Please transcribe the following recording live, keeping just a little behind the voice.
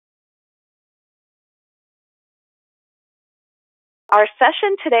Our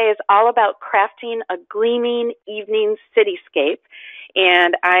session today is all about crafting a gleaming evening cityscape,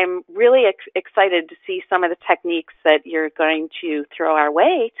 and I'm really excited to see some of the techniques that you're going to throw our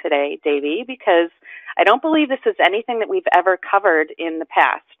way today, Davey, because I don't believe this is anything that we've ever covered in the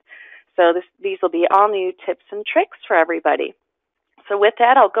past. So these will be all new tips and tricks for everybody. So with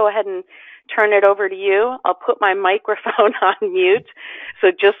that, I'll go ahead and turn it over to you. I'll put my microphone on mute,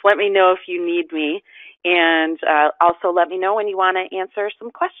 so just let me know if you need me. And also let me know when you want to answer some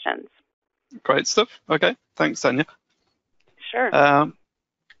questions. Great stuff. Okay, thanks, Tanya. Sure.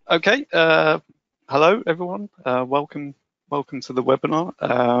 Okay, hello everyone. Welcome to the webinar.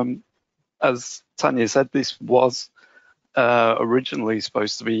 As Tanya said, this was originally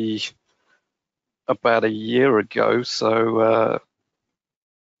supposed to be about a year ago. So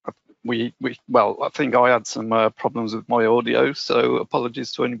I think I had some problems with my audio. So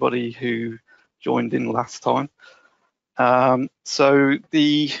apologies to anybody who joined in last time. So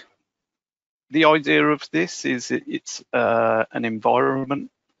the idea of this is it's an environment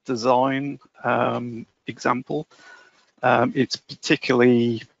design example. It's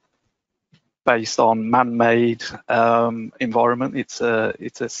particularly based on man-made environment. It's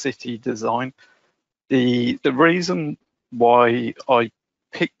a city design. The reason why I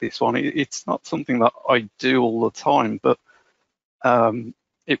picked this one, it's not something that I do all the time, but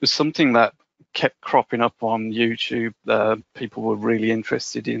it was something that kept cropping up on YouTube. People were really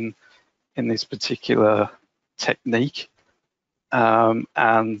interested in this particular technique,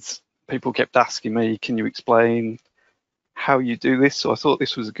 and people kept asking me, can you explain how you do this? So I thought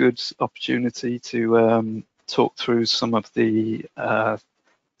this was a good opportunity to talk through some of the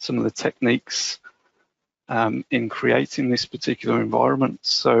techniques in creating this particular environment.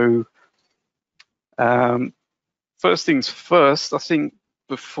 So first things first, I think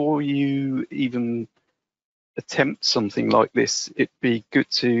before you even attempt something like this, it'd be good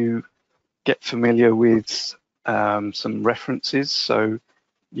to get familiar with some references. So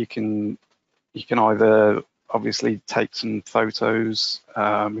you can either obviously take some photos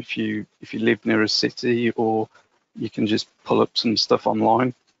if you live near a city, or you can just pull up some stuff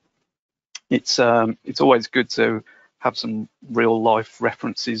online. It's always good to have some real life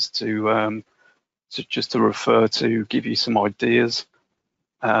references to just to refer to, give you some ideas.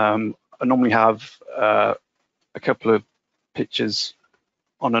 I normally have a couple of pictures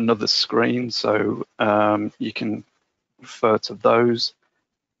on another screen, so you can refer to those.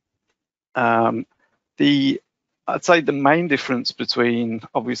 I'd say the main difference between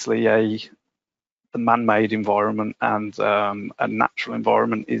obviously the man-made environment and a natural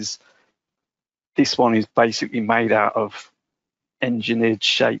environment is this one is basically made out of engineered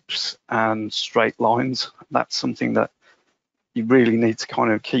shapes and straight lines. That's something that you really need to kind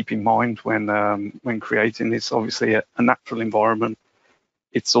of keep in mind when creating this. Obviously, a natural environment,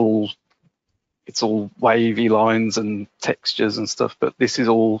 it's all wavy lines and textures and stuff, but this is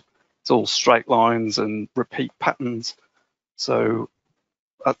all straight lines and repeat patterns. So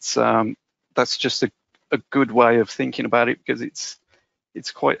that's just a good way of thinking about it, because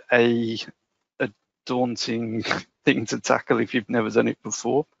it's quite a daunting thing to tackle if you've never done it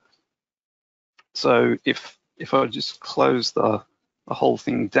before. So if I just close the whole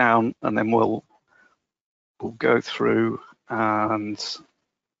thing down, and then we'll go through and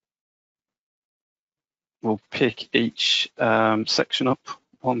we'll pick each section up,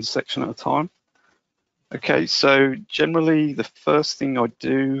 one section at a time. Okay, so generally the first thing I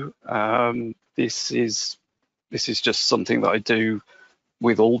do, this is just something that I do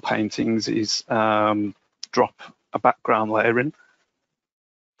with all paintings, is drop a background layer in.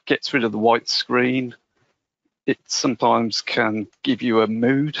 Gets rid of the white screen. It sometimes can give you a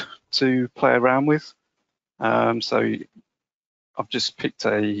mood to play around with. So I've just picked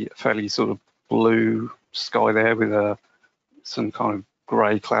a fairly sort of blue sky there with some kind of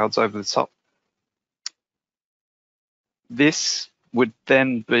grey clouds over the top. This would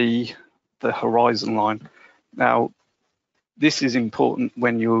then be the horizon line. Now, this is important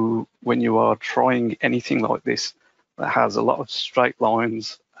when you are trying anything like this that has a lot of straight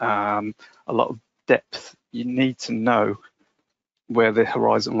lines, a lot of depth. You need to know where the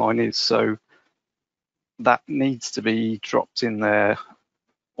horizon line is. So that needs to be dropped in there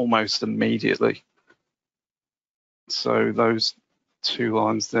almost immediately. So those two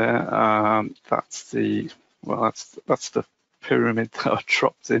lines there, that's the pyramid that I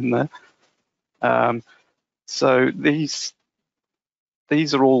dropped in there. So these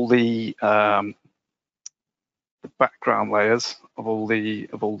are all the background layers of all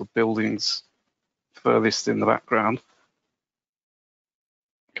the buildings furthest in the background.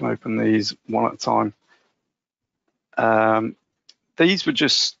 I can open these one at a time. these were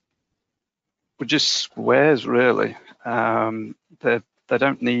just squares, really. They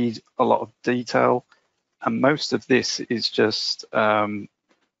don't need a lot of detail, and most of this is just one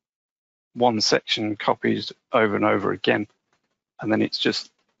section copied over and over again, and then it's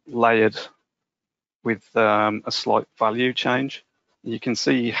just layered with a slight value change. You can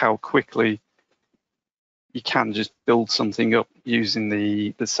see how quickly you can just build something up using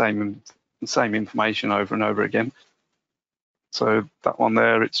the same information over and over again. So that one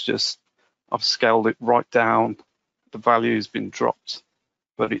there, it's just, I've scaled it right down. The value's been dropped,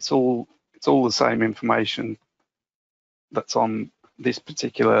 but it's all the same information that's on this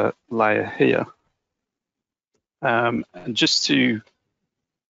particular layer here. And just to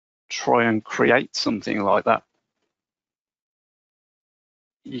try and create something like that,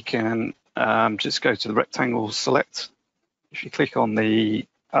 you can just go to the rectangle select. If you click on the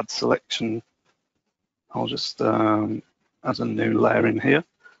add selection, I'll just add a new layer in here.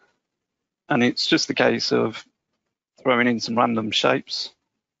 And it's just a case of throwing in some random shapes.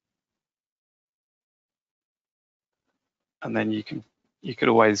 And then you could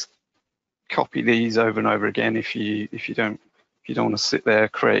always copy these over and over again if you don't want to sit there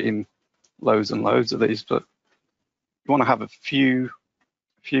creating loads and loads of these, but you want to have a few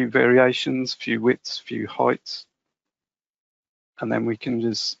variations, few widths, few heights, and then we can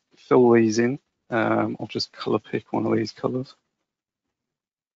just fill these in. I'll just color pick one of these colors.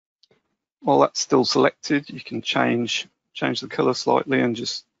 While that's still selected, you can change the color slightly and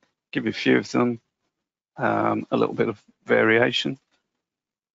just give a few of them a little bit of variation.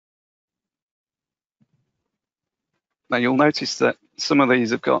 Now you'll notice that some of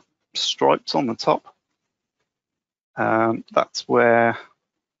these have got stripes on the top. That's where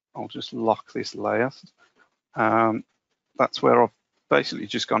I'll just lock this layer. That's where I've basically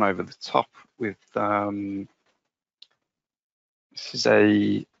just gone over the top with this is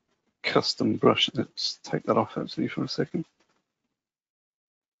a custom brush. Let's take that off actually for a second.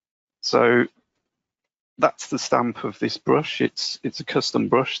 So that's the stamp of this brush. It's a custom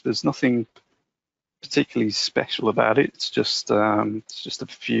brush. There's nothing particularly special about it. It's just a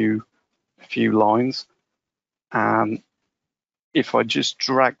few lines. And if I just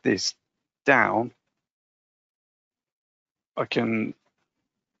drag this down, I can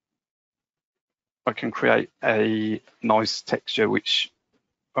create a nice texture which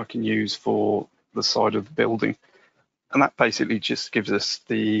I can use for the side of the building. And that basically just gives us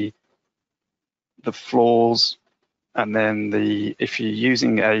the floors, and then if you're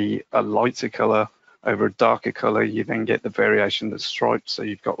using a lighter color over a darker color, you then get the variation of stripes. So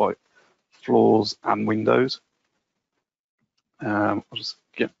you've got like floors and windows. I'll just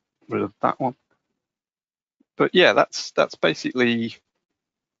get rid of that one. But yeah, that's basically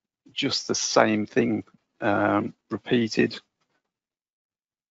just the same thing repeated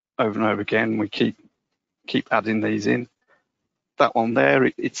over and over again. We keep adding these in. That one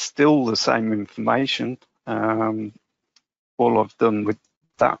there, it's still the same information. All I've done with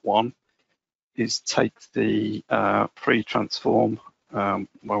that one is take the pre-transform. Well,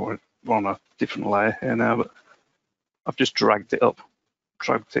 we're on a different layer here now, but I've just dragged it up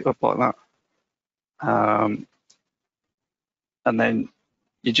like that. And then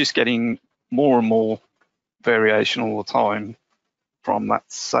you're just getting more and more variation all the time from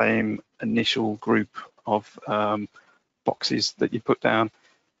that same initial group of boxes that you put down.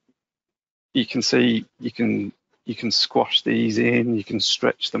 You can see you can squash these in, you can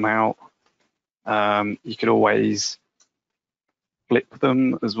stretch them out. You could always flip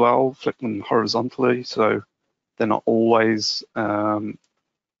them as well, flip them horizontally, so they're not always all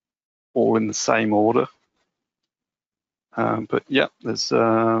in the same order. But yeah, there's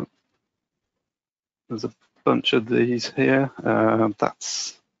a bunch of these here.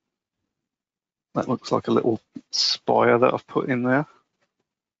 That looks like a little spire that I've put in there.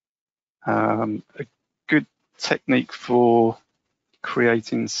 A good technique for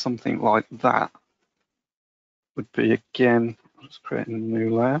creating something like that would be, again, I'll just create a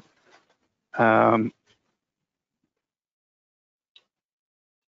new layer.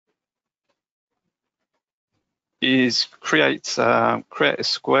 Is create a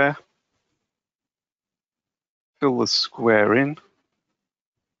square, fill the square in,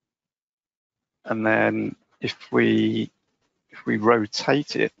 and then if we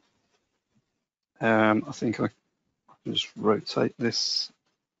rotate it, I think I can just rotate this.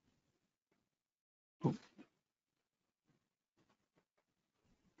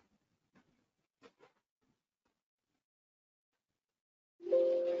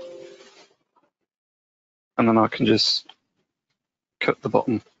 And then I can just cut the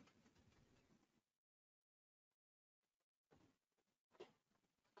bottom.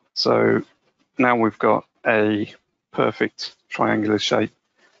 So now we've got a perfect triangular shape.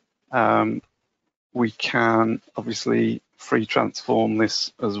 We can obviously free transform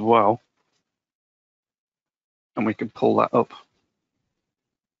this as well, and we can pull that up.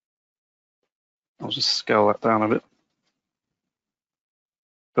 I'll just scale that down a bit.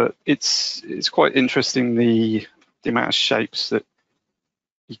 But it's quite interesting the amount of shapes that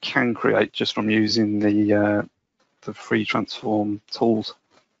you can create just from using the free transform tools.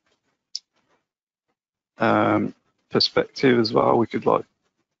 Perspective as well. We could you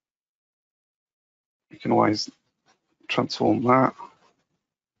can always transform that.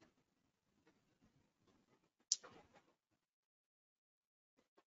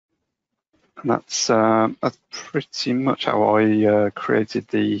 And that's pretty much how I created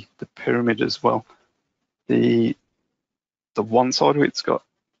the pyramid as well. The one side of it's got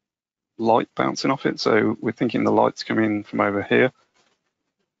light bouncing off it, so we're thinking the light's coming from over here.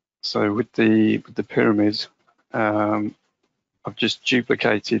 So with the pyramid, I've just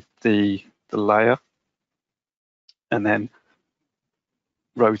duplicated the layer and then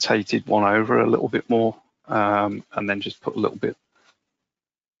rotated one over a little bit more, and then just put a little bit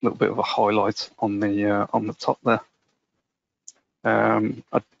of a highlight on the top there.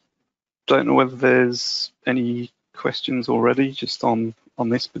 I don't know whether there's any questions already just on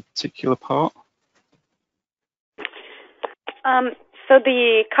this particular part. So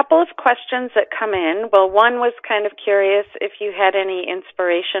the couple of questions that come in, well, one was kind of curious if you had any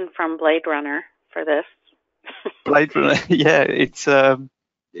inspiration from Blade Runner for this. Blade Runner, yeah,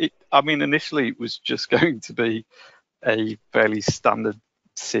 I mean, initially it was just going to be a fairly standard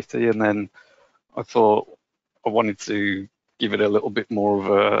city, and then I thought I wanted to give it a little bit more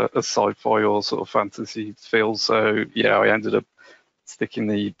of a sci-fi or sort of fantasy feel. So yeah, I ended up sticking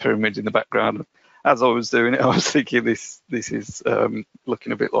the pyramid in the background. As I was doing it, I was thinking this is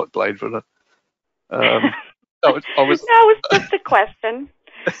looking a bit like Blade Runner. That was just a question.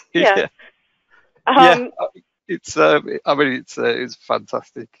 Yeah. Yeah. It's I mean it's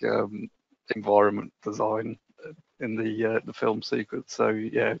fantastic environment design in the film sequence. So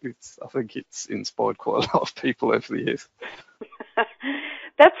yeah, I think it's inspired quite a lot of people over the years.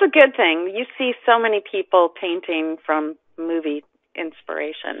 That's a good thing. You see so many people painting from movie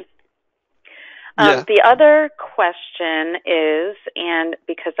inspiration. Yeah. The other question is, and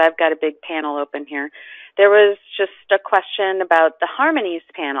because I've got a big panel open here, there was just a question about the harmonies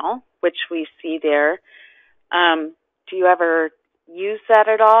panel, which we see there. Do you ever use that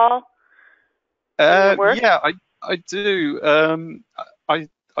at all in your work? Yeah, I do. I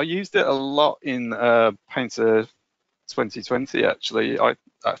used it a lot in Painter 2020. Actually, I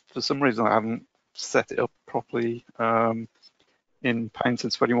for some reason I haven't set it up properly in Painter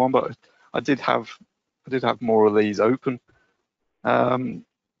 21, but I did have more of these open.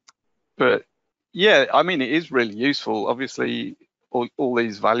 But yeah, I mean, it is really useful. Obviously, all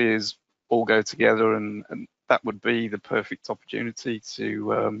these values all go together, and that would be the perfect opportunity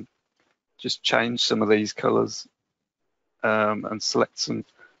to just change some of these colors and select some.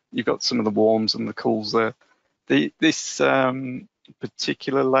 You've got some of the warms and the cools there. This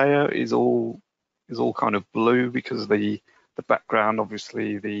particular layer is all kind of blue because the background,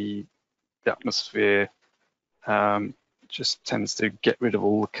 obviously the atmosphere just tends to get rid of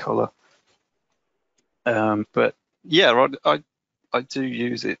all the color. But yeah, I do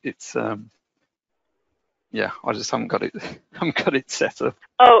use it. It's yeah, I just haven't got it set up.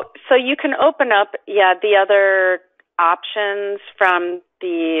 Oh, so you can open up the other options from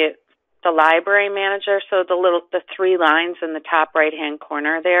the library manager. So the three lines in the top right hand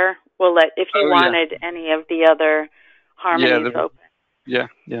corner there will let if you wanted any of the other harmonies open. Yeah.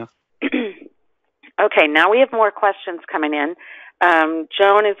 Okay, now we have more questions coming in.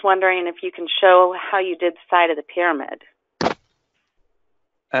 Joan is wondering if you can show how you did the side of the pyramid.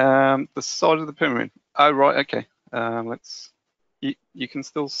 The side of the pyramid. Oh, right. Okay. Let's. You can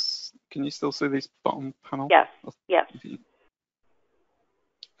still. Can you still see this bottom panel? Yes. Yes.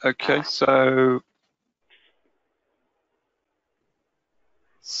 Okay. So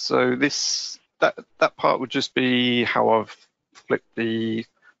this that part would just be how I've flipped the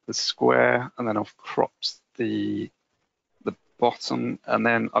square, and then I've cropped the bottom, and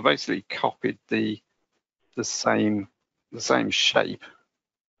then I basically copied the same shape.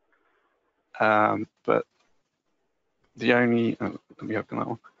 But the only let me open that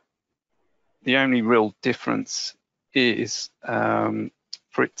one. The only real difference is for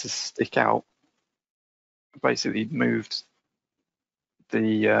it to stick out. Basically, moved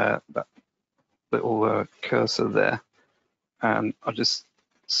the that little cursor there, and I just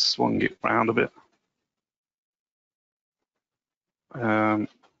swung it round a bit.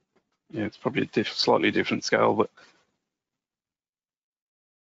 yeah, it's probably a slightly different scale, but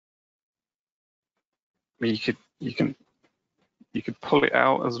I mean, you could pull it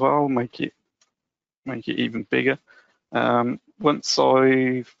out as well, make it even bigger. Once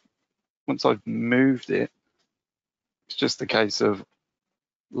I've moved it, it's just a case of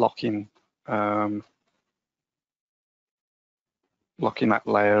locking um, locking that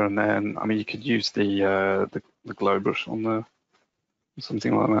layer, and then I mean you could use the glow brush on there,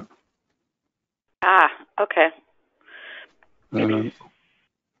 something like that. Ah, okay.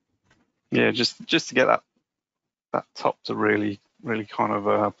 Yeah, just to get that top to really kind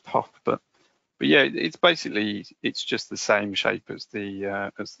of pop, but yeah, it's just the same shape as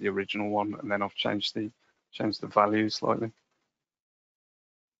the original one, and then I've changed the value slightly.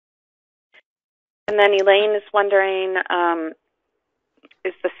 And then Elaine is wondering,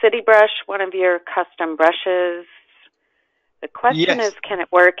 is the city brush one of your custom brushes? The question is, Yes. can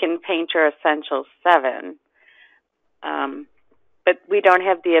it work in Painter Essentials 7? But we don't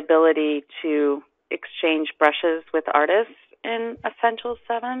have the ability to exchange brushes with artists in Essentials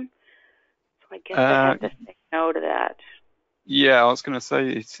 7. So I guess I have to say no to that. Yeah, I was going to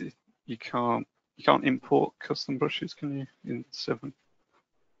say you can't import custom brushes, can you, in 7?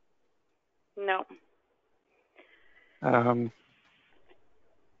 No.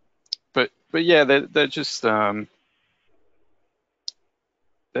 But yeah, they're just they're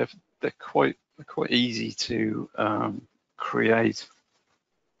quite easy to create.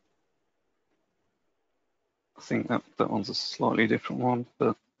 I think that one's a slightly different one,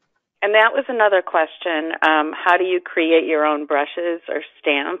 but. And that was another question. How do you create your own brushes or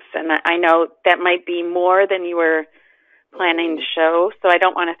stamps? And I know that might be more than you were planning to show, so I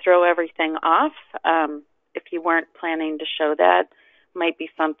don't want to throw everything off. If you weren't planning to show that, might be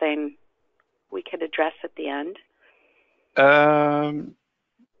something we could address at the end.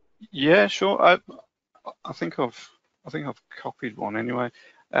 Yeah, sure. I think I've copied one anyway.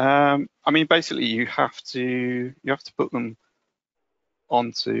 I mean, basically, you have to put them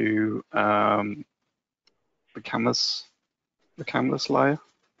onto the canvas layer.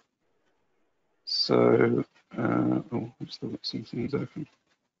 So, oh, I've still got some things open.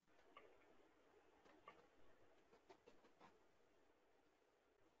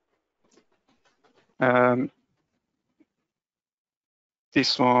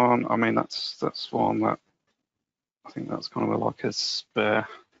 This one, I mean, that's one that I think that's kind of like a spare.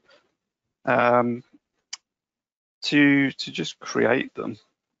 To just create them,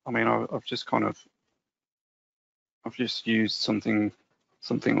 I mean, I've just used something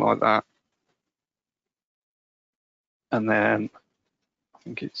like that, and then I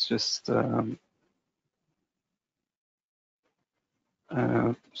think it's just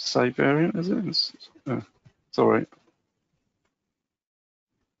save variant, is it? It's all right.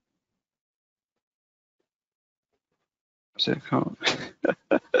 So I can't.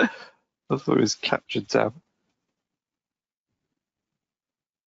 I thought it was capture tab.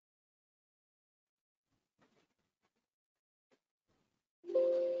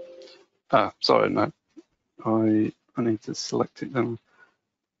 Ah, sorry, no. I need to select it then.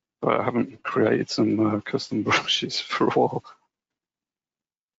 But I haven't created some custom brushes for a while.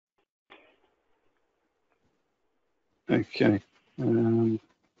 Okay. I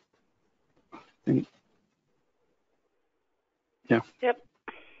think, yeah. Yep.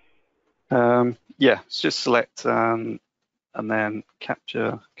 Yeah, it's just select and then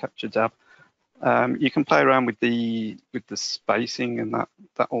capture dab. You can play around with the spacing, and that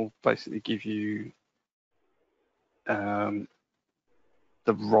will basically give you the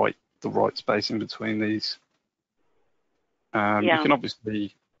right spacing between these. You can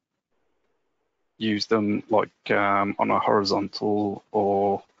obviously use them like on a horizontal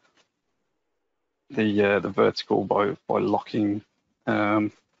or the vertical by locking,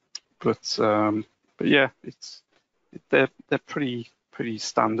 but yeah, they're pretty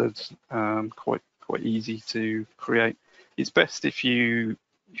standard, quite easy to create. It's best if you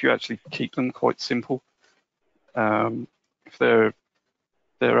actually keep them quite simple. If they're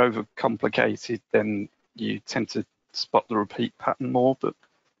overcomplicated, then you tend to spot the repeat pattern more. But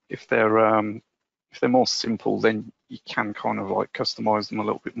if they're more simple, then you can kind of like customize them a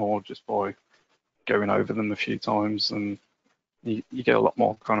little bit more just by going over them a few times, and you get a lot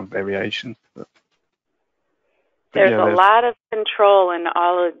more kind of variation. But There's yeah, a lot of control in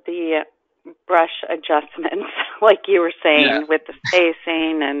all of the brush adjustments, like you were saying, with the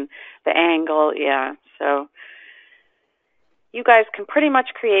spacing and the angle. Yeah, so you guys can pretty much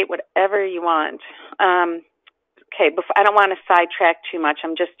create whatever you want. Okay, I don't want to sidetrack too much.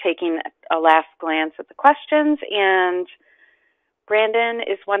 I'm just taking a last glance at the questions, and Brandon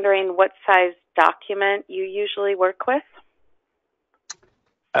is wondering what size document you usually work with.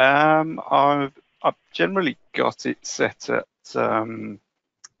 I've generally got it set at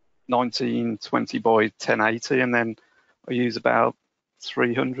 1920 by 1080, and then I use about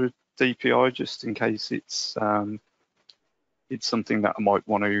 300 DPI just in case it's something that I might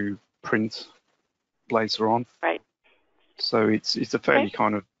want to print later on. Right. So it's a fairly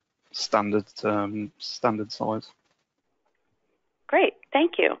kind of standard size. Great,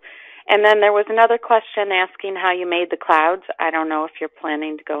 thank you. And then there was another question asking how you made the clouds. I don't know if you're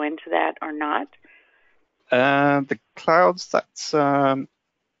planning to go into that or not. The clouds, that's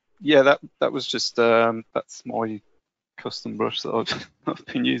yeah, that was just that's my custom brush that I've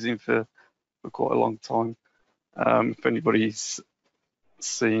been using for quite a long time. If anybody's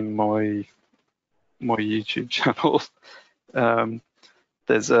seen my YouTube channel,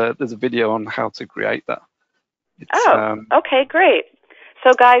 there's a video on how to create that. Okay, great.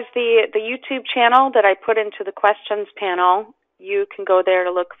 So guys, the YouTube channel that I put into the questions panel, you can go there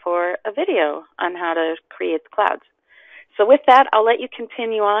to look for a video on how to create the clouds. So with that, I'll let you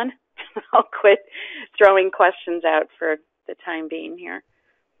continue on. I'll quit throwing questions out for the time being here.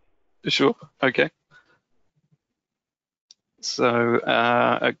 Sure. Okay. So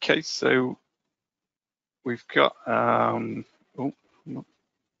okay, so we've got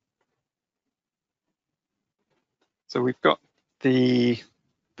so we've got the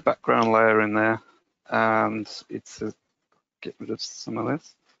background layer in there, and it's get rid of some of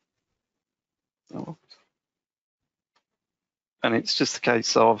this. Oh. And it's just a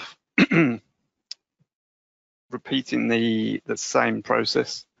case of repeating the same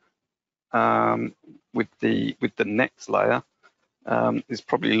process with the next layer. This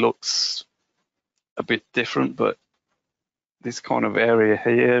probably looks a bit different, but this kind of area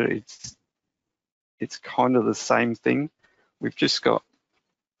here, it's kind of the same thing. We've just got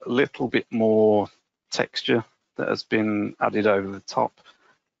a little bit more texture that has been added over the top.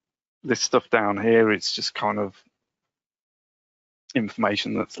 This stuff down here, it's just kind of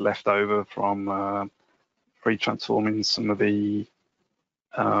information that's left over from pre-transforming some of the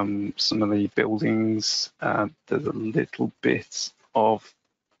buildings. There's a little bit of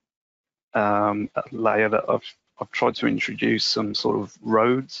a layer that I've tried to introduce some sort of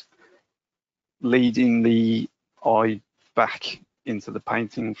roads leading the eye back into the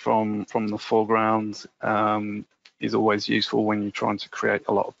painting from the foreground. Is always useful when you're trying to create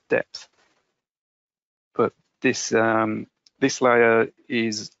a lot of depth. But this layer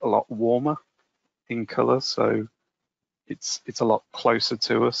is a lot warmer in color, so it's a lot closer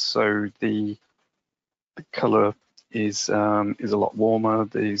to us. So the color is a lot warmer.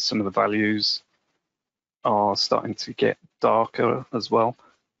 Some of the values are starting to get darker as well.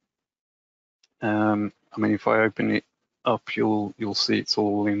 I mean, if I open it up, you'll see it's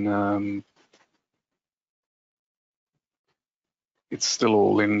all in it's still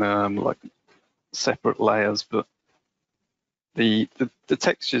all in like separate layers, but the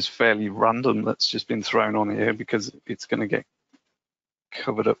texture is fairly random. That's just been thrown on here because it's going to get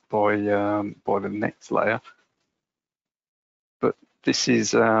covered up by the next layer. But this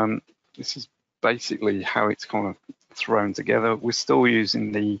is basically how it's kind of thrown together. We're still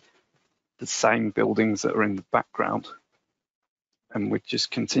using the same buildings that are in the background, and we're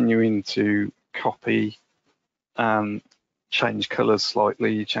just continuing to copy and change colors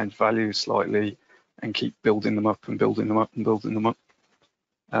slightly, change values slightly, and keep building them up and building them up and building them up.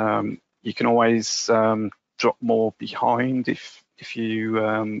 You can always drop more behind if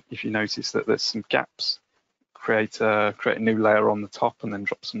you notice that there's some gaps. Create a new layer on the top and then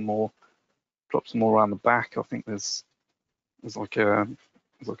drop some more around the back. I think there's like a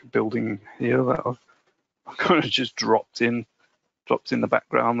building here that I've kind of just dropped in the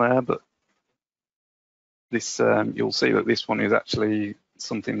background there, but this you'll see that this one is actually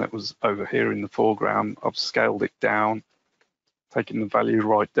something that was over here in the foreground. I've scaled it down, taken the value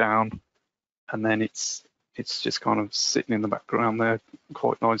right down, and then it's just kind of sitting in the background there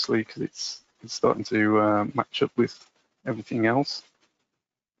quite nicely because it's starting to match up with everything else.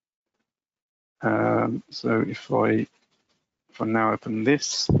 So if I now open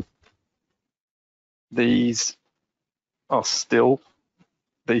this, these are still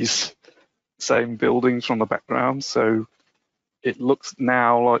these same buildings from the background. So it looks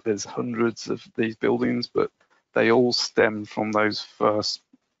now like there's hundreds of these buildings, but they all stem from those first,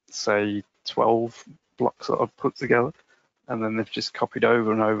 say, 12 blocks that I've put together. And then they've just copied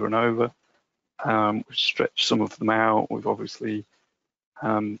over and over and over. We've stretched some of them out. We've obviously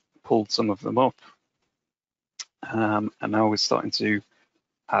pulled some of them up. And now we're starting to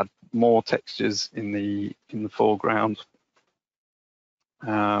add more textures in the foreground.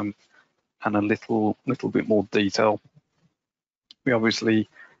 and a little bit more detail. We obviously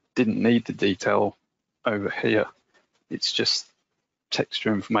didn't need the detail over here. It's just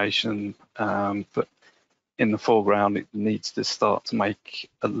texture information, but in the foreground it needs to start to make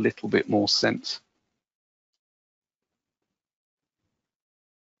a little bit more sense.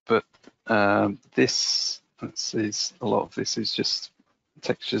 But this, let's see, a lot of this is just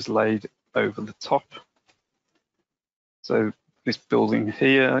textures laid over the top. So this building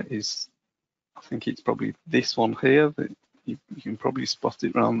here is, I think it's probably this one here, that you can probably spot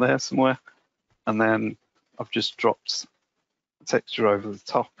it around there somewhere. And then I've just dropped texture over the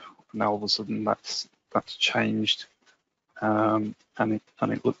top. Now all of a sudden that's changed, and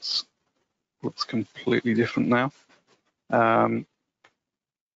it looks completely different now.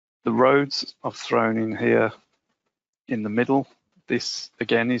 The roads I've thrown in here in the middle. This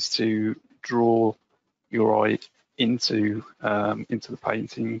again is to draw your eye into the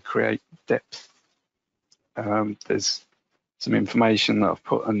painting, create depth. There's some information that I've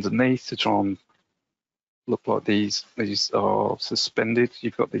put underneath to try and look like these are suspended.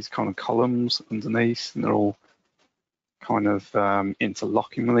 You've got these kind of columns underneath, and they're all kind of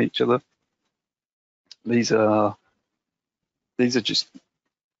interlocking with each other. These are just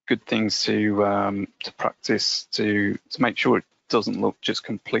good things to practice to make sure it doesn't look just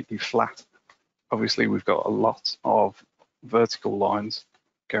completely flat. Obviously, we've got a lot of vertical lines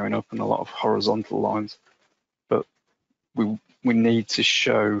going up and a lot of horizontal lines, but we need to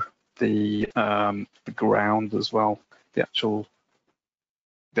show the ground as well. The actual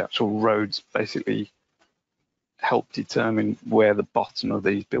roads basically help determine where the bottom of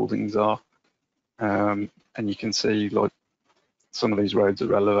these buildings are, and you can see like some of these roads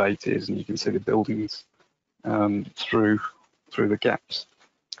are elevated, and you can see the buildings through the gaps.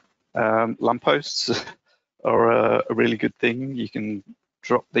 Lampposts are a really good thing. You can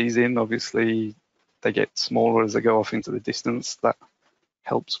drop these in. Obviously, they get smaller as they go off into the distance. That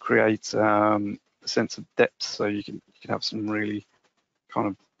helps create a sense of depth. So you can have some really kind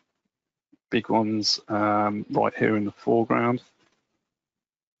of big ones right here in the foreground.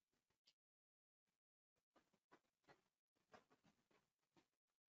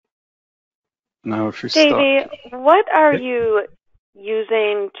 Now, if we Davey, what are you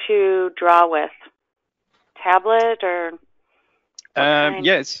using to draw with? Tablet or?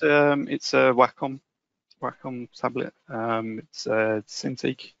 Yeah, it's a Wacom tablet. It's a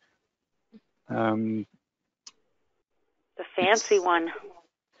Cintiq. The fancy one.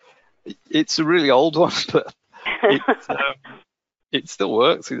 It's a really old one, but it still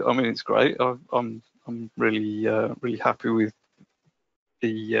works. I mean, it's great. I'm really happy with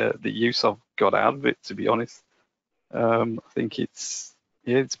the use I've got out of it, to be honest. I think it's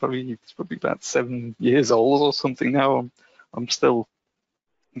probably about 7 years old or something now. I'm still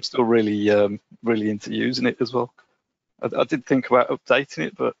really into using it as well. I did think about updating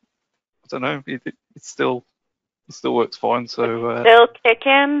it, but I don't know. It still works fine. So still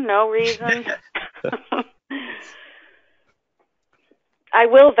kicking, no reason. I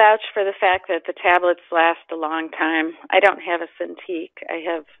will vouch for the fact that the tablets last a long time. I don't have a Cintiq. I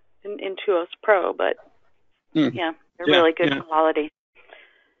have an Intuos Pro, but yeah, they're really good quality.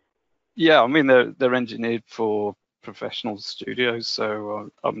 Yeah, I mean they're engineered for professional studios,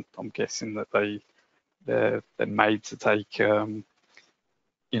 so I'm guessing that they're made to take a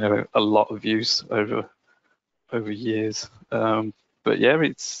lot of use over years. But yeah,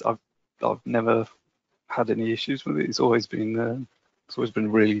 I've never had any issues with it. It's always been a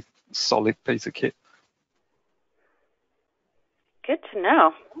really solid piece of kit. Good to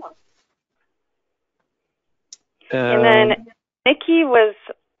know. And then Nikki was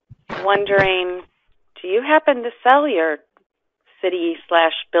wondering, do you happen to sell your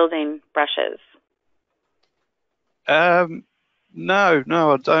city/building brushes? No,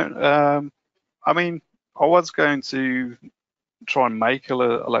 I don't. I mean, I was going to try and make a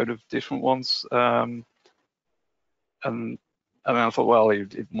load of different ones, and then I thought, well,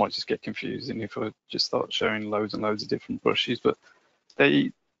 it might just get confusing if I just start showing loads and loads of different brushes. But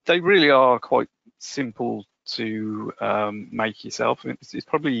they really are quite simple to make yourself. It's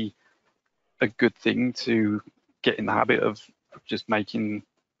probably a good thing to get in the habit of just making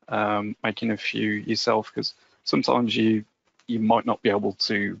a few yourself, because sometimes you might not be able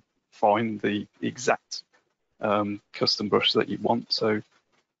to find the exact custom brush that you want. So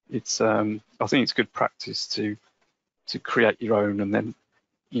it's I think it's good practice to create your own, and then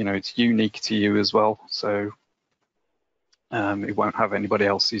it's unique to you as well. So it won't have anybody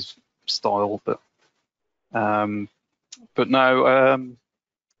else's style, but no,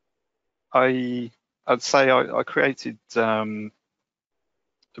 I'd say I created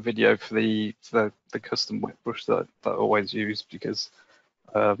a video for the custom wet brush that I always use, because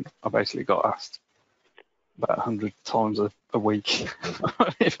I basically got asked about 100 times a week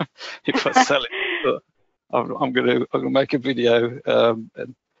if I sell it. But I'm gonna make a video,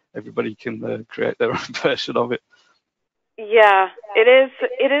 and everybody can create their own version of it. Yeah, it is.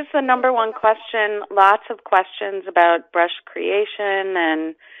 It is the number one question. Lots of questions about brush creation,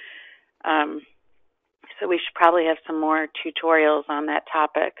 and so we should probably have some more tutorials on that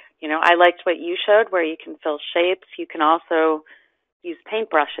topic. You know, I liked what you showed, where you can fill shapes. You can also use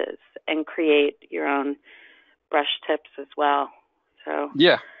paintbrushes and create your own brush tips as well. So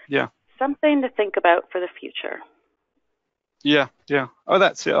Yeah. something to think about for the future. Yeah. Oh,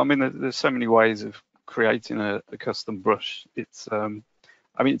 that's it. I mean, there's so many ways of creating a custom brush. It's I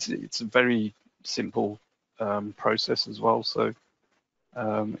mean, it's a very simple process as well. So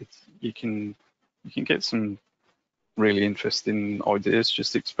you can get some really interesting ideas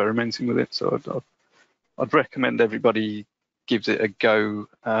just experimenting with it. So I'd recommend everybody gives it a go,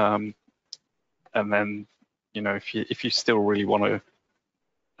 and then, you know, if you still really want to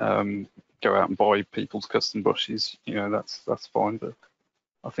go out and buy people's custom brushes, you know, that's fine. But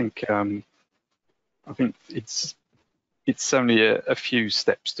I think it's only a few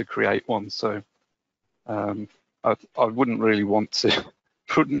steps to create one. So I wouldn't really want to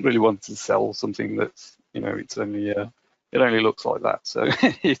sell something that's, you know, it's only it only looks like that. So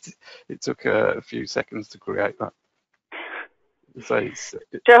it took a few seconds to create that. So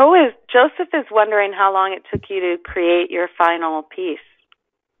Joseph is wondering how long it took you to create your final piece.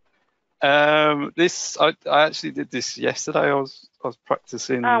 I actually did this yesterday. I was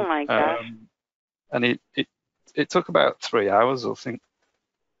practicing. Oh my gosh! And it took about 3 hours, I think.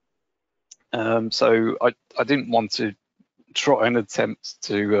 So I didn't want to try and attempt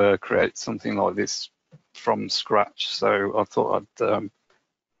to create something like this from scratch. So I thought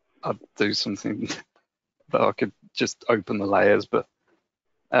I'd do something that I could just open the layers. But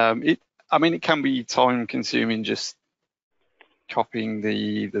I mean, it can be time consuming just copying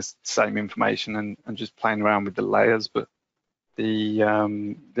the same information and just playing around with the layers. But the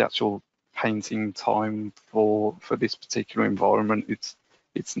actual painting time for this particular environment,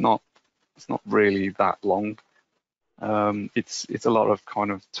 it's not really that long. It's a lot of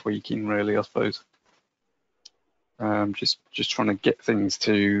kind of tweaking, really, I suppose. Just trying to get things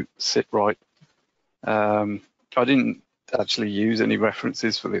to sit right. I didn't actually use any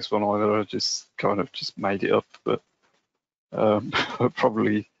references for this one either. I just kind of made it up, but I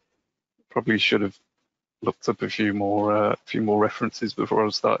probably should have looked up a few more references before I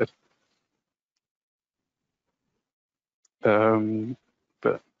started.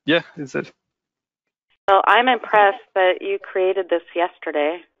 But yeah, is it? Well, I'm impressed that you created this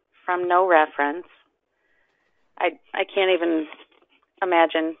yesterday from no reference. I can't even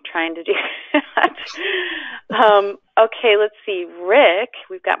imagine trying to do that. Okay, let's see. Rick,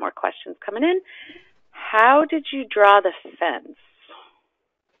 we've got more questions coming in. How did you draw the fence?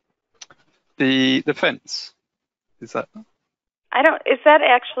 The fence, is that? Is that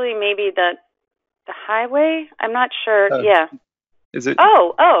actually maybe the highway? I'm not sure. Yeah. Is it?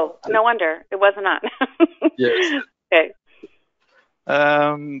 Oh, no wonder it wasn't on. Yes. Okay.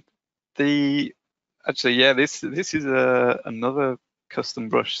 Actually, yeah, this is another custom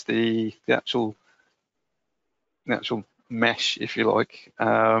brush, the actual mesh, if you like.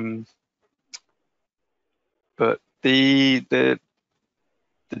 But the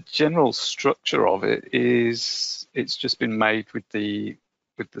general structure of it is, it's just been made with the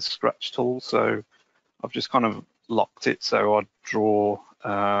scratch tool. So I've just kind of locked it, so I'd draw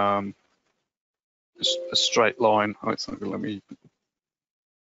a straight line. Oh, it's not going to let me.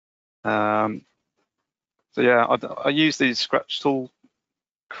 So yeah, I use the scratch tool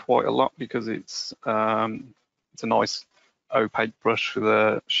quite a lot because it's a nice opaque brush with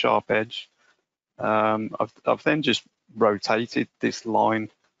a sharp edge. I've then just rotated this line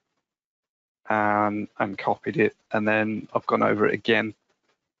and copied it, and then I've gone over it again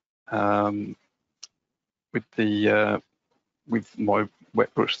with my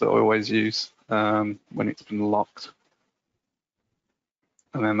wet brush that I always use when it's been locked,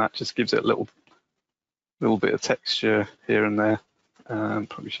 and then that just gives it a little bit of texture here and there.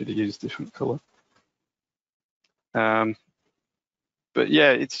 Probably should have used a different color. But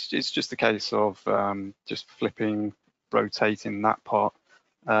yeah, it's just a case of just flipping, rotating that part.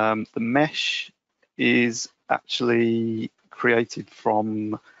 The mesh is actually created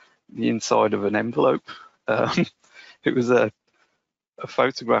from the inside of an envelope. It was a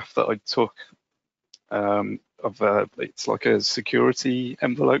photograph that I took of it's like a security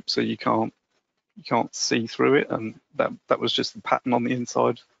envelope, so you can't see through it, and that was just the pattern on the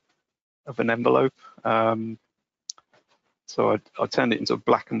inside of an envelope. So I turned it into a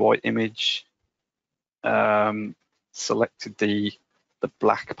black and white image, selected the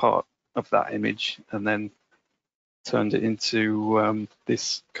black part of that image, and then turned it into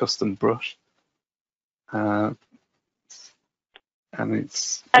this custom brush. And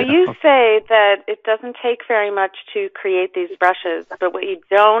it's... Now you say that it doesn't take very much to create these brushes, but what you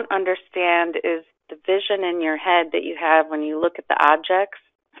don't understand is the vision in your head that you have when you look at the objects,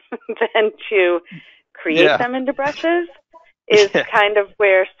 then to create them into brushes is kind of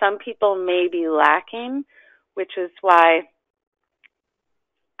where some people may be lacking, which is why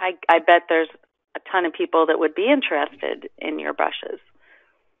I bet there's a ton of people that would be interested in your brushes.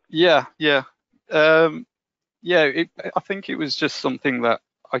 Yeah. I think it was just something that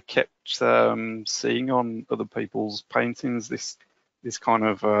I kept seeing on other people's paintings. This kind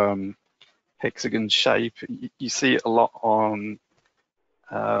of hexagon shape. You see it a lot on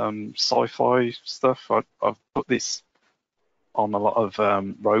sci-fi stuff. I've put this on a lot of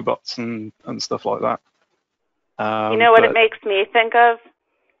robots and stuff like that. You know what it makes me think of?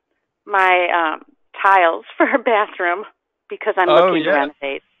 My tiles for a bathroom, because I'm looking to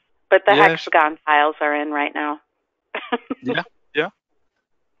renovate. But the hexagon tiles are in right now. yeah.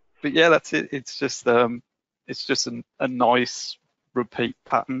 But yeah, that's it. It's just a nice repeat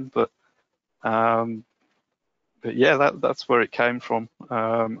pattern, but yeah, that's where it came from.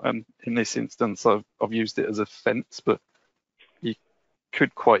 And in this instance, I've used it as a fence, but you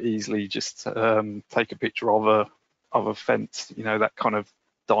could quite easily just take a picture of a fence, that kind of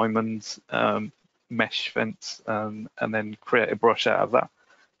diamond mesh fence, and then create a brush out of that.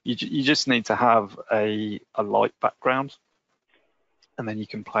 You just need to have a light background, and then you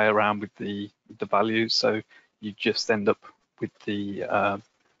can play around with the values. So you just end up with the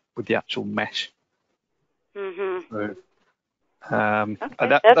actual mesh. Mm-hmm. So,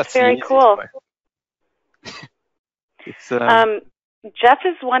 that's very cool. It's, Jeff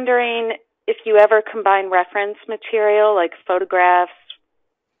is wondering if you ever combine reference material like photographs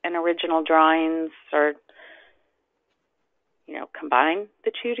and original drawings, or combine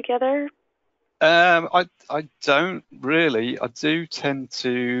the two together. I don't really. I do tend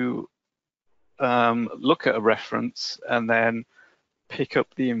to look at a reference and then pick up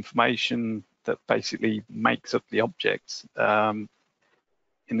the information that basically makes up the object. In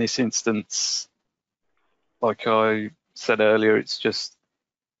this instance, like I said earlier, it's just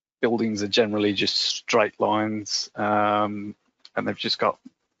buildings are generally just straight lines, and they've just got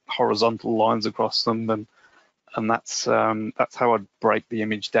horizontal lines across them, and that's how I'd break the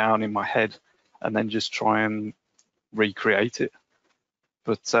image down in my head, and then just try and recreate it.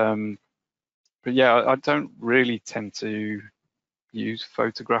 But yeah, I don't really tend to use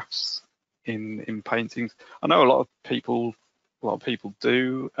photographs in paintings. I know a lot of people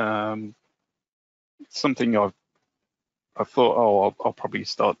do. It's something I thought, I'll probably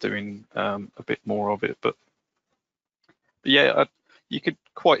start doing a bit more of it. But yeah, you could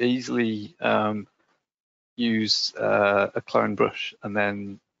quite easily use a clone brush and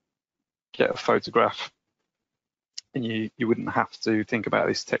then get a photograph, and you wouldn't have to think about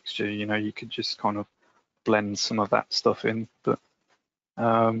this texture. You could just kind of blend some of that stuff in. But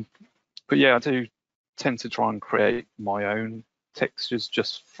yeah, I do tend to try and create my own textures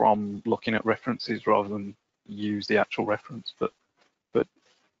just from looking at references rather than use the actual reference. But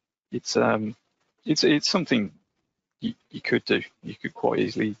it's something you could do. You could quite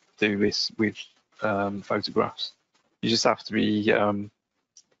easily do this with photographs. You just have to be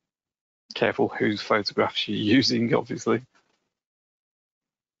careful whose photographs you're using, obviously.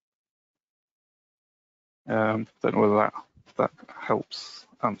 Don't know whether that helps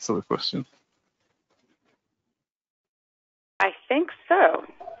answer the question. I think so.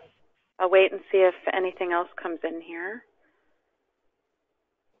 I'll wait and see if anything else comes in here.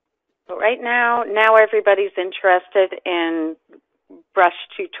 But right now everybody's interested in brush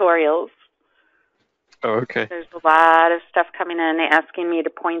tutorials. Oh, okay. There's a lot of stuff coming in asking me to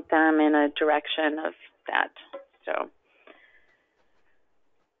point them in a direction of that. So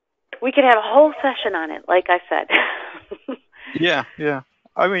we could have a whole session on it, like I said. Yeah.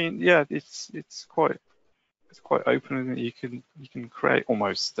 I mean, yeah, it's quite open, and you can create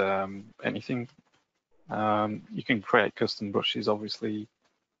almost anything. You can create custom brushes, obviously,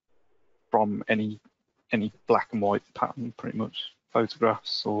 from any black and white pattern, pretty much,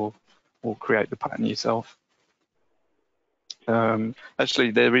 photographs, or create the pattern yourself.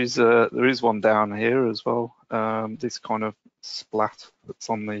 Actually, there is one down here as well. This kind of splat that's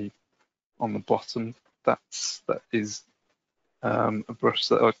on the bottom. That is a brush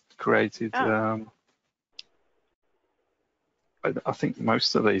that I've created. Oh. I think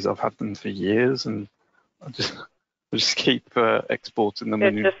most of these I've had them for years, and I just keep exporting them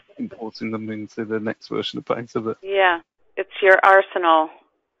It and just, importing them into the next version of Painter. But yeah, it's your arsenal.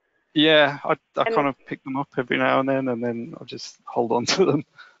 yeah, I And kind of pick them up every now and then I just hold on to them.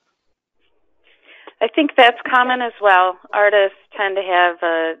 I think that's common as well. Artists tend to have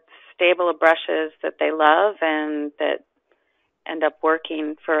a stable of brushes that they love and that end up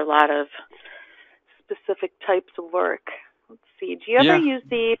working for a lot of specific types of work. Let's see. Do you ever Yeah, use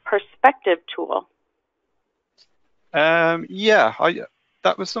the perspective tool? yeah.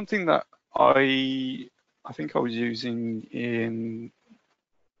 That was something that I think I was using in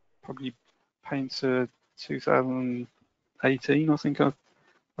probably Painter 2018. I think I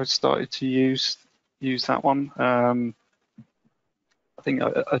started to use that one. I think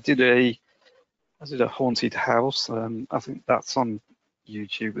I did a haunted house. I think that's on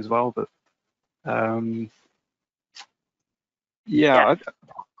YouTube as well. But um, Yes. yeah,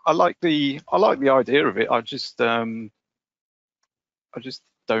 I like the idea of it. I just don't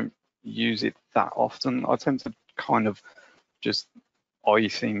use it that often. I tend to kind of just eye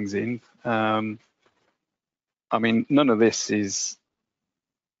things in. I mean, none of this is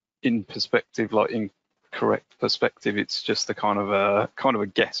in perspective, like in correct perspective. It's just a kind of a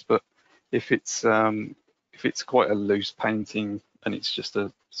guess. But if it's quite a loose painting and it's just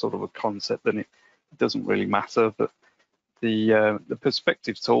a sort of a concept, then it doesn't really matter. But the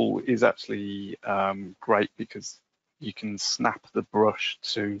perspective tool is actually great because you can snap the brush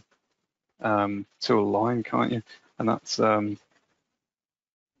to a line, can't you? And that's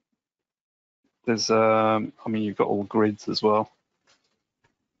there's I mean, you've got all grids as well.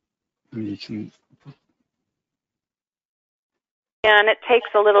 And you can, Yeah, and it takes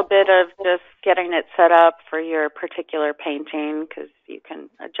a little bit of just getting it set up for your particular painting because you can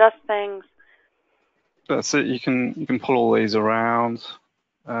adjust things. that's it. You can pull all these around,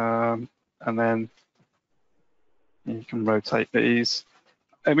 and then you can rotate these.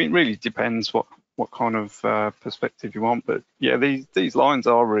 I mean, it really depends what kind of perspective you want. But yeah, these lines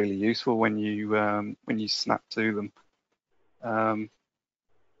are really useful when you snap to them.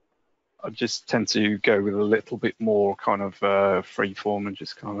 I just tend to go with a little bit more kind of free form and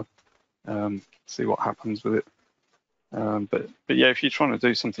just kind of see what happens with it. But yeah, if you're trying to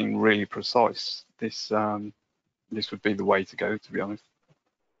do something really precise, this would be the way to go, to be honest.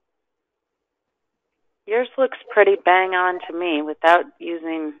 Yours looks pretty bang on to me without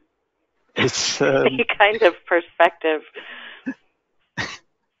using It's any kind of perspective. It's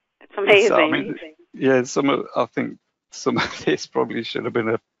so, I amazing. mean, yeah, I think some of this probably should have been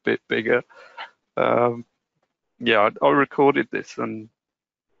a bit bigger. Yeah, I recorded this and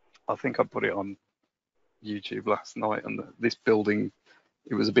I think I put it on YouTube last night. And this building,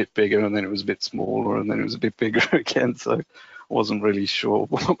 it was a bit bigger and then it was a bit smaller and then it was a bit bigger again. So I wasn't really sure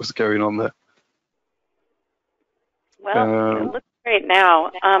what was going on there. Well, it looks great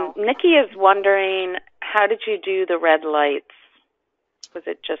now. Nikki is wondering, how did you do the red lights? Was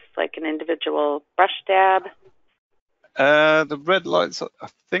it just like an individual brush dab? The red lights, I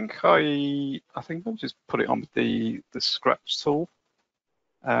think I just put it on with the scratch tool.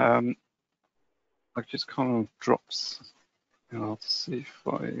 Like just kind of drops. I'll see if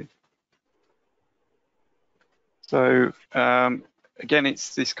I. So again,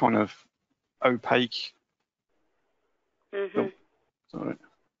 it's this kind of opaque. Mm-hmm. Oh, sorry.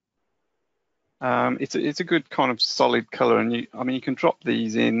 It's a good kind of solid color, and I mean you can drop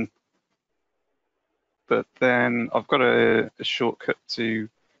these in, but then I've got a shortcut to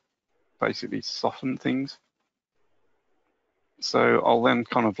basically soften things. So I'll then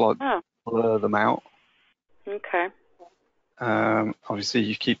kind of like blur them out. Okay. Obviously,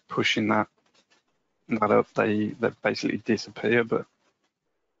 you keep pushing that up, they basically disappear. But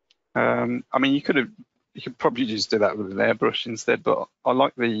I mean, you could probably just do that with an airbrush instead. But I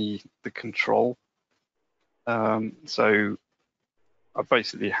like the control. So I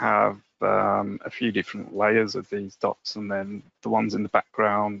basically have a few different layers of these dots, and then the ones in the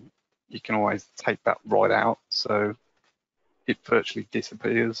background, you can always take that right out, so it virtually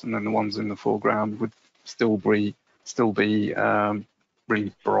disappears, and then the ones in the foreground would still be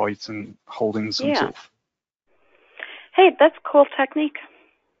really bright and holding some sort of. Hey, that's cool technique.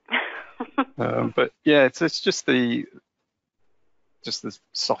 But yeah, it's just the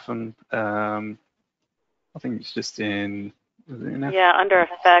soften. I think it's just in. Yeah, under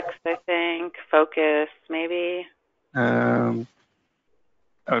effects, I think. Focus, maybe. Oh,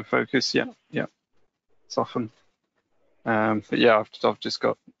 focus. Yeah. Soften. But yeah, I've just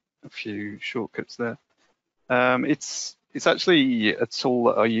got a few shortcuts there. It's It's actually a tool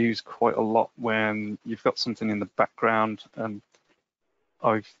that I use quite a lot when you've got something in the background, and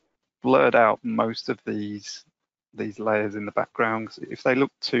I've blurred out most of these layers in the background. If they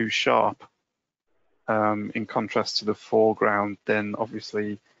look too sharp, in contrast to the foreground, then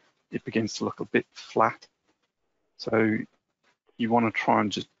obviously it begins to look a bit flat. So you want to try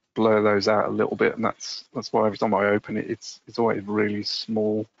and just blur those out a little bit, and that's why every time I open it, it's always really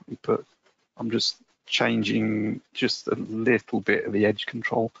small. But I'm just changing just a little bit of the edge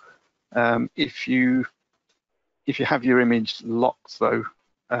control. If you have your image locked though,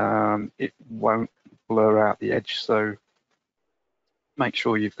 it won't blur out the edge. So make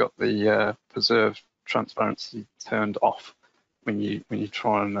sure you've got the preserve transparency turned off when you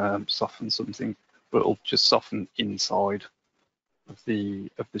try and soften something, but it'll just soften inside of the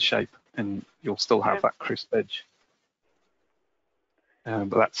shape, and you'll still have that crisp edge. But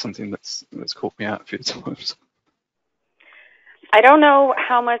that's something that's caught me out a few times. I don't know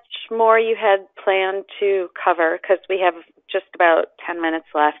how much more you had planned to cover, because we have just about 10 minutes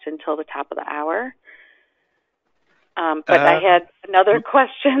left until the top of the hour. But I had another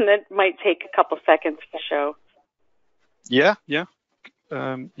question that might take a couple seconds to show. Yeah.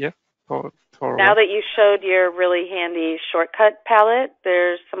 Now that you showed your really handy shortcut palette,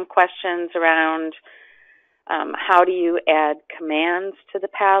 there's some questions around how do you add commands to the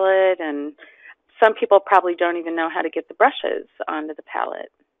palette, and some people probably don't even know how to get the brushes onto the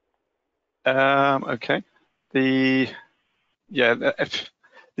palette. Okay.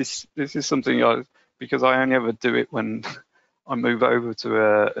 This is something because I only ever do it when I move over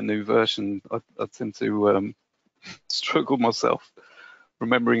to a new version. I tend to struggle myself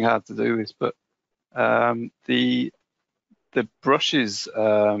remembering how to do this, but the brushes.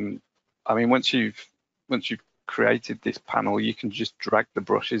 I mean, once you've created this panel, you can just drag the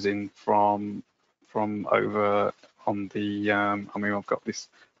brushes in from over on the. I mean, I've got this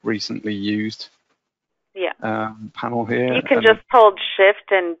recently used panel here. You can just hold Shift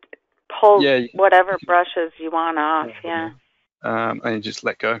and pull whatever brushes you want off. And you just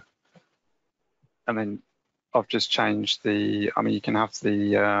let go, and then I've just changed the. I mean, you can have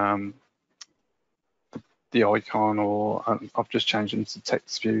the icon, or I've just changed them to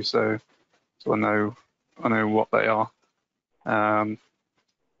text view, so I know what they are.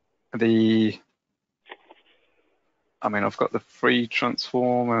 I mean, I've got the free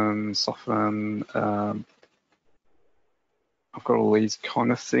transform and soften. I've got all these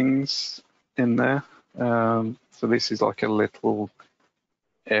kind of things in there. So this is like a little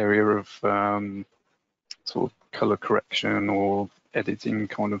area of sort of color correction or editing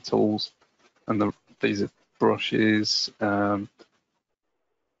kind of tools, and these are brushes.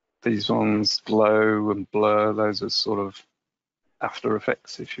 These ones, glow and blur, those are sort of After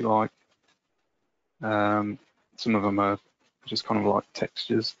Effects, if you like. Some of them are just kind of like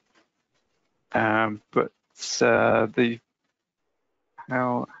textures. But it's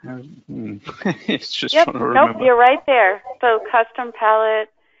just trying to remember. Nope, you're right there. So custom palette,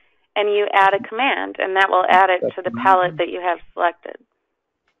 and you add a command, and that will add it to the palette that you have selected.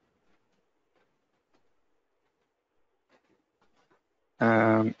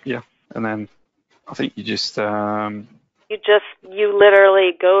 Yeah, and then I think you just you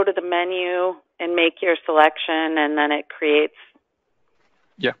literally go to the menu and make your selection, and then it creates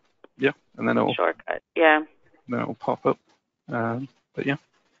and then it'll shortcut. Then it'll pop up. But yeah.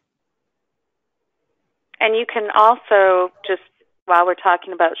 And you can also, just while we're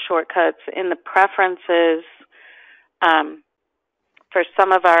talking about shortcuts, in the preferences for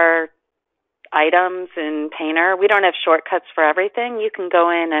some of our items in Painter, we don't have shortcuts for everything. You can go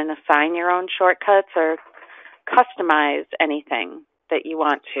in and assign your own shortcuts or customize anything that you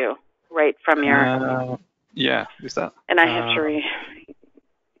want to right from your... is that? And I have to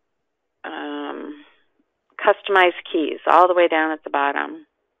customize keys all the way down at the bottom.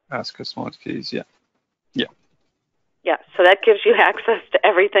 That's customized keys, yeah. Yeah, so that gives you access to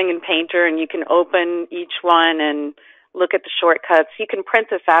everything in Painter, and you can open each one and look at the shortcuts. You can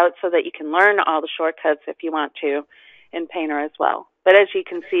print this out so that you can learn all the shortcuts if you want to in Painter as well. But as you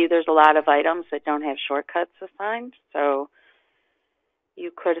can see, there's a lot of items that don't have shortcuts assigned, so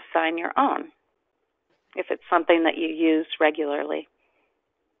you could assign your own if it's something that you use regularly.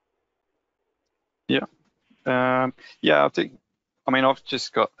 Yeah. I think. I mean, I've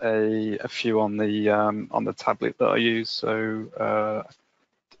just got a few on the tablet that I use. So.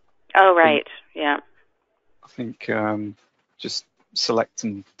 I think just select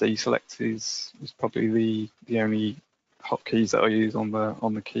and deselect is probably the only hotkeys that I use on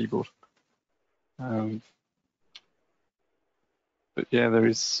the keyboard. But yeah,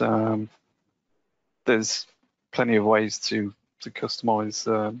 there's plenty of ways to customize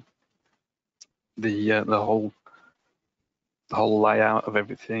the whole layout of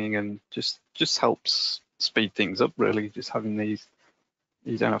everything, and just helps speed things up really. Just having these,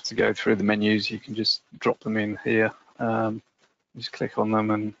 you don't have to go through the menus. You can just drop them in here. Just click on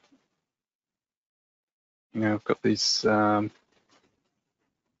them, and I've got these. Not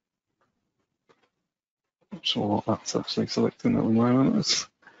sure what that's actually selecting at the moment.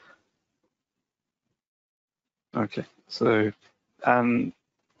 Okay, so and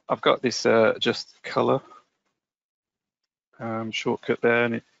I've got this adjust color shortcut there,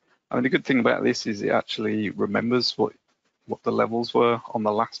 and the good thing about this is it actually remembers what the levels were on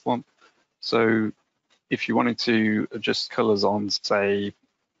the last one. So if you wanted to adjust colors on, say,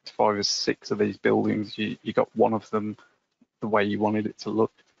 5 or 6 of these buildings, you got one of them the way you wanted it to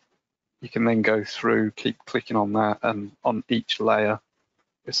look. You can then go through, keep clicking on that, and on each layer,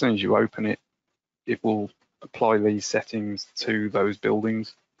 as soon as you open it, it will apply these settings to those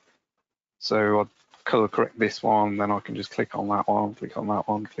buildings. So I'd color correct this one, then I can just click on that one, click on that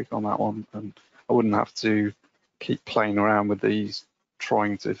one, click on that one, and I wouldn't have to keep playing around with these,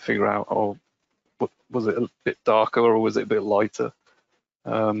 trying to figure out, oh, was it a bit darker or was it a bit lighter?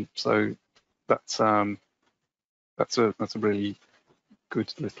 So that's a really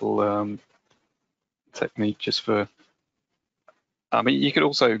good little technique just for. I mean, you could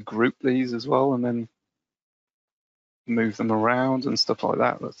also group these as well and then move them around and stuff like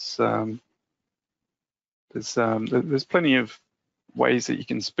that. That's there's plenty of ways that you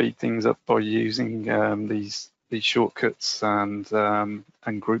can speed things up by using these shortcuts and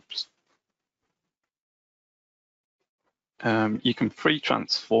groups. You can free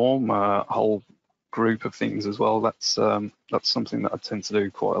transform a whole group of things as well. That's something that I tend to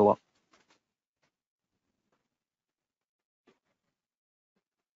do quite a lot.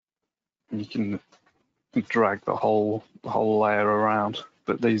 You can drag the whole layer around,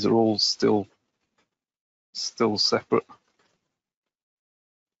 but these are all still separate.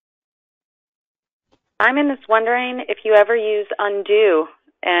 Simon is wondering if you ever use undo,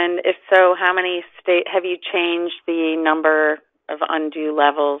 and if so, how many have you changed the number of undo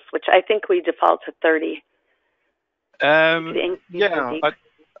levels, which I think we default to 30. Yeah,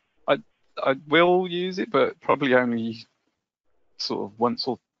 I will use it, but probably only sort of once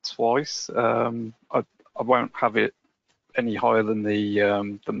or twice. I won't have it any higher than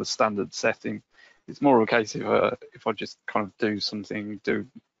the standard setting. It's more of a case of if I just kind of do 2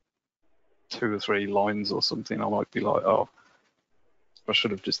 or 3 lines or something, I might be like, oh, I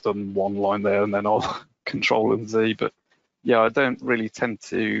should have just done 1 line there, and then I'll Control and Z. But yeah, I don't really tend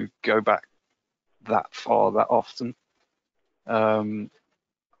to go back that far that often. I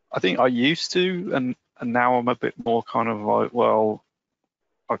think I used to, and now I'm a bit more kind of like, well,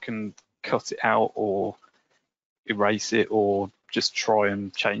 I can cut it out or erase it or just try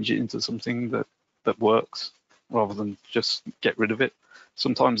and change it into something that works rather than just get rid of it.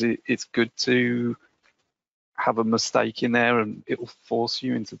 Sometimes it's good to have a mistake in there, and it will force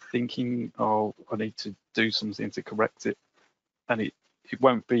you into thinking, oh, I need to do something to correct it, and it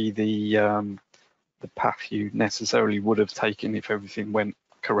won't be the path you necessarily would have taken if everything went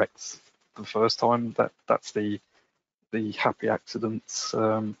correct the first time. That's the happy accidents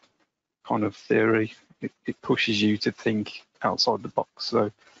kind of theory. It pushes you to think outside the box.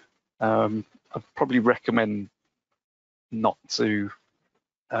 So I'd probably recommend not to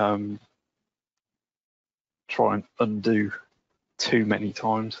try and undo too many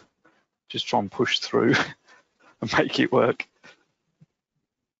times. Just try and push through and make it work.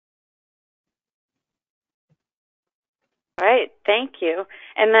 All right, thank you.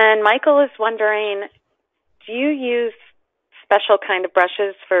 And then Michael is wondering, do you use special kind of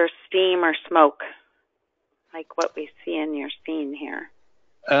brushes for steam or smoke, like what we see in your scene here?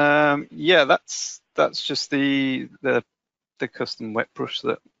 Yeah, that's just the custom wet brush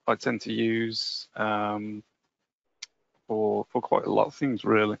that I tend to use for quite a lot of things,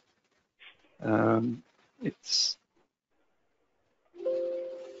 really. It's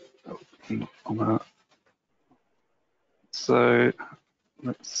on that. So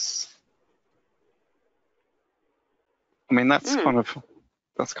let's. I mean, that's kind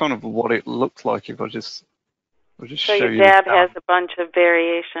of what it looks like if I just so show your you. dab has a bunch of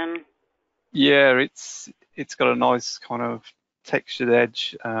variation. Yeah, it's got a nice kind of textured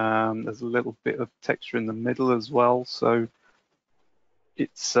edge. There's a little bit of texture in the middle as well. So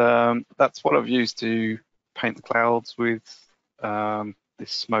it's that's what I've used to paint the clouds with.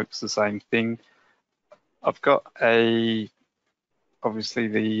 This smoke's the same thing. I've got obviously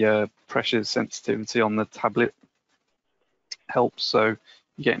the pressure sensitivity on the tablet helps, so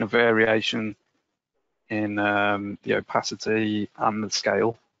you're getting a variation in the opacity and the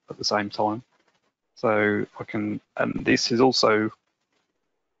scale at the same time. So I can, and this is also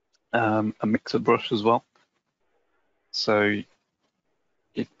a mixer brush as well. So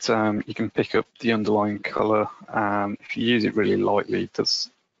it you can pick up the underlying color, and if you use it really lightly, it does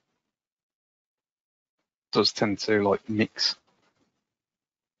tend to like mix.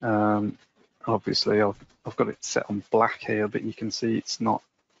 Obviously, I've got it set on black here, but you can see it's not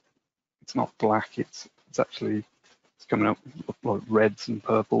black. It's actually coming up with like reds and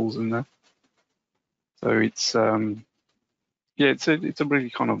purples in there. So it's yeah, it's a really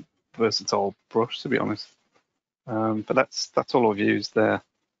kind of versatile brush, to be honest. But that's all I've used there.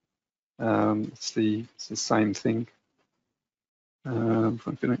 It's the same thing. If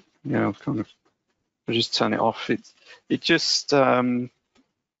I'm gonna, yeah, I'll just turn it off. It just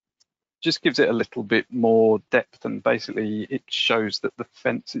gives it a little bit more depth, and basically it shows that the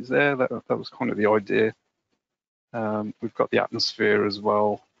fence is there. That was kind of the idea. We've got the atmosphere as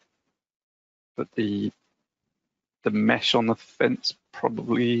well, but the mesh on the fence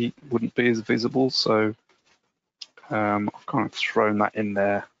probably wouldn't be as visible, so I've kind of thrown that in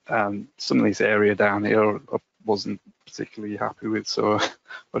there. Some of this area down here I wasn't particularly happy with, so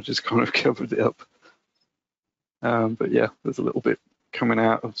I just kind of covered it up. But yeah, there's a little bit coming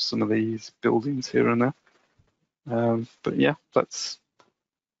out of some of these buildings here and there. But yeah, that's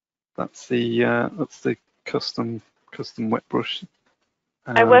the custom wet brush.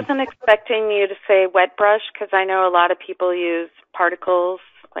 I wasn't expecting you to say wet brush because I know a lot of people use particles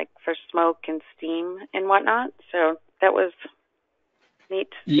like for smoke and steam and whatnot. So that was neat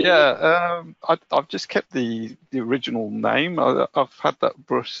to see. Yeah, I've just kept the original name. I've had that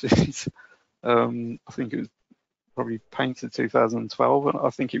brush since I think it was probably painted 2012, and I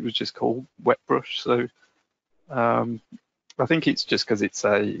think it was just called wet brush. So I think it's just because it's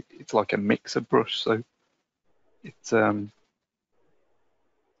like a mixer brush. So so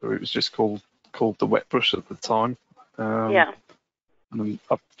it was just called the wet brush at the time. Yeah. And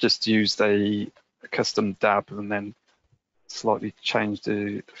I've just used a custom dab and then slightly changed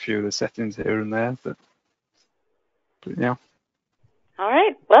a few of the settings here and there. But yeah. All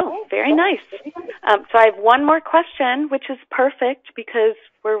right. Well, very nice. So I have one more question, which is perfect because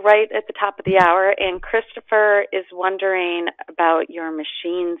we're right at the top of the hour, and Christopher is wondering about your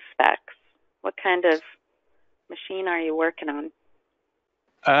machine specs. What kind of machine are you working on?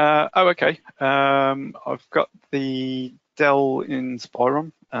 Oh, okay. I've got the Dell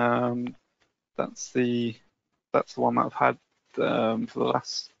Inspiron. That's the one that I've had for the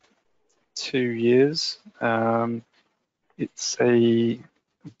last 2 years. It's a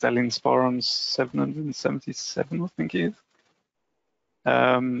Dell Inspiron 777, I think it is.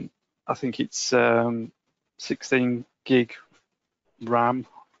 I think it's 16 gig RAM,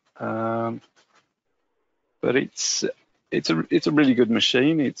 but it's a really good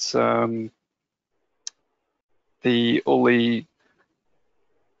machine. It's all the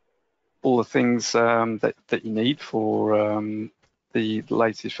things that you need for the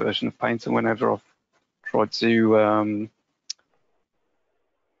latest version of Paint. And whenever I've tried to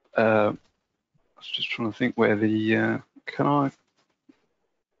I was just trying to think where the can I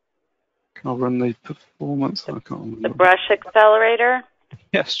run the performance? I can't remember. The brush accelerator?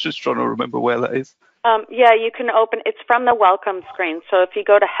 Yes, just trying to remember where that is. Yeah, you can open. It's from the welcome screen. So if you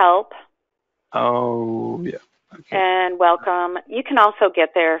go to help. Oh, yeah. Okay. And welcome. You can also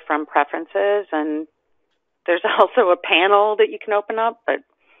get there from preferences, and there's also a panel that you can open up, but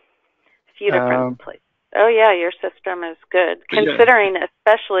a few different places. Oh, yeah, your system is good, considering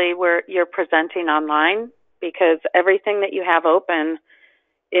especially where you're presenting online, because everything that you have open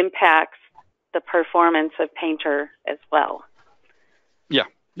impacts the performance of Painter as well. Yeah,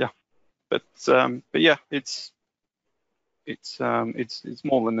 yeah. But yeah, it's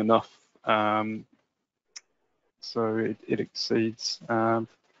more than enough. So it exceeds. I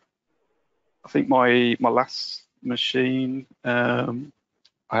think my last machine,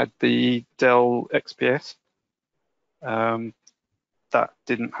 I had the Dell XPS. That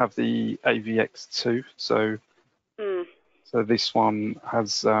didn't have the AVX2, so this one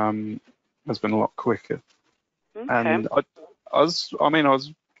has been a lot quicker. Okay. And I was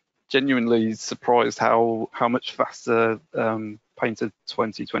genuinely surprised how much faster Painter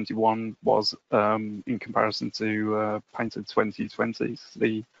 2021 was in comparison to Painter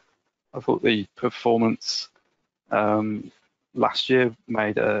 2020. I thought the performance last year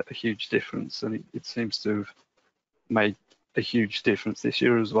made a huge difference, and it seems to have made a huge difference this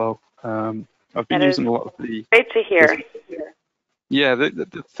year as well. I've been using a lot of the. Great to hear. Yeah,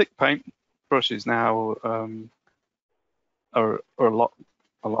 the thick paint brushes now are a lot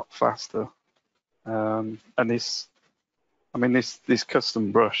faster. And this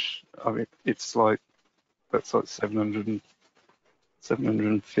custom brush, I mean, it's like, that's like 750%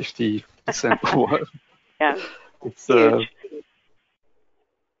 or whatever. Yeah, It's huge.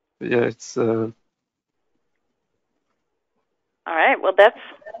 yeah, it's All right, well, that's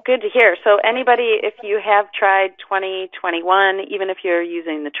good to hear. So anybody, if you have tried 2021, even if you're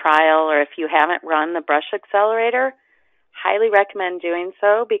using the trial or if you haven't run the brush accelerator, highly recommend doing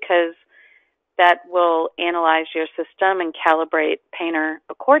so, because that will analyze your system and calibrate Painter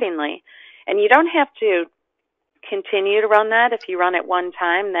accordingly. And you don't have to continue to run that. If you run it one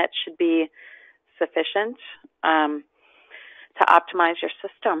time, that should be sufficient to optimize your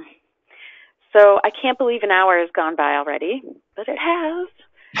system. So I can't believe an hour has gone by already, but it has.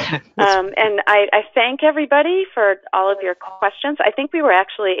 And I thank everybody for all of your questions. I think we were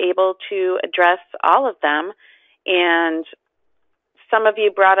actually able to address all of them, and some of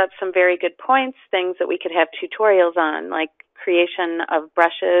you brought up some very good points, things that we could have tutorials on, like creation of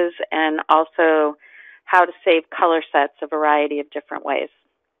brushes and also how to save color sets a variety of different ways.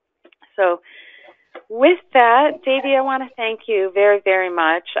 So with that, Davey, I want to thank you very, very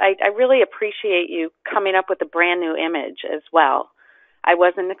much. I really appreciate you coming up with a brand new image as well. I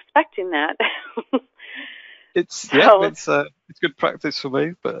wasn't expecting that. it's good practice for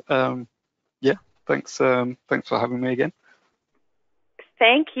me, but yeah, thanks for having me again.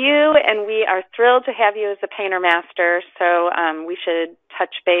 Thank you, and we are thrilled to have you as a Painter Master, so we should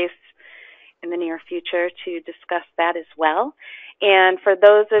touch base in the near future to discuss that as well. And for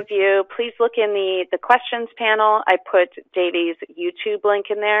those of you, please look in the questions panel. I put Davey's YouTube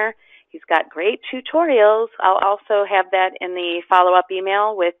link in there. He's got great tutorials. I'll also have that in the follow-up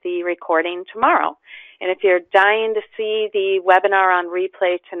email with the recording tomorrow. And if you're dying to see the webinar on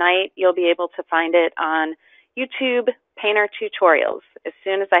replay tonight, you'll be able to find it on YouTube Painter Tutorials as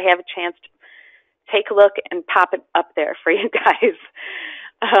soon as I have a chance to take a look and pop it up there for you guys.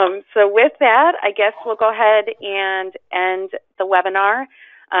 So with that, I guess we'll go ahead and end the webinar.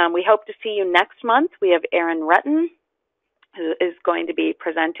 We hope to see you next month. We have Erin Rutten, who is going to be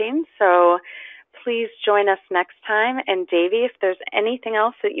presenting. So please join us next time. And Davey, if there's anything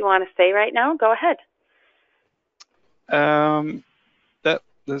else that you want to say right now, go ahead.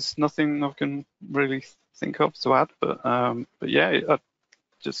 There's nothing I can really think of to add, but yeah, I'd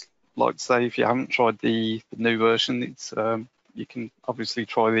just like to say, if you haven't tried the new version, it's you can obviously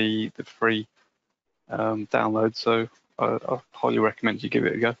try the free download. So I highly recommend you give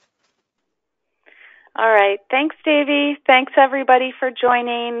it a go. All right. Thanks, Davey. Thanks, everybody, for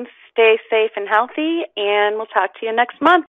joining. Stay safe and healthy, and we'll talk to you next month.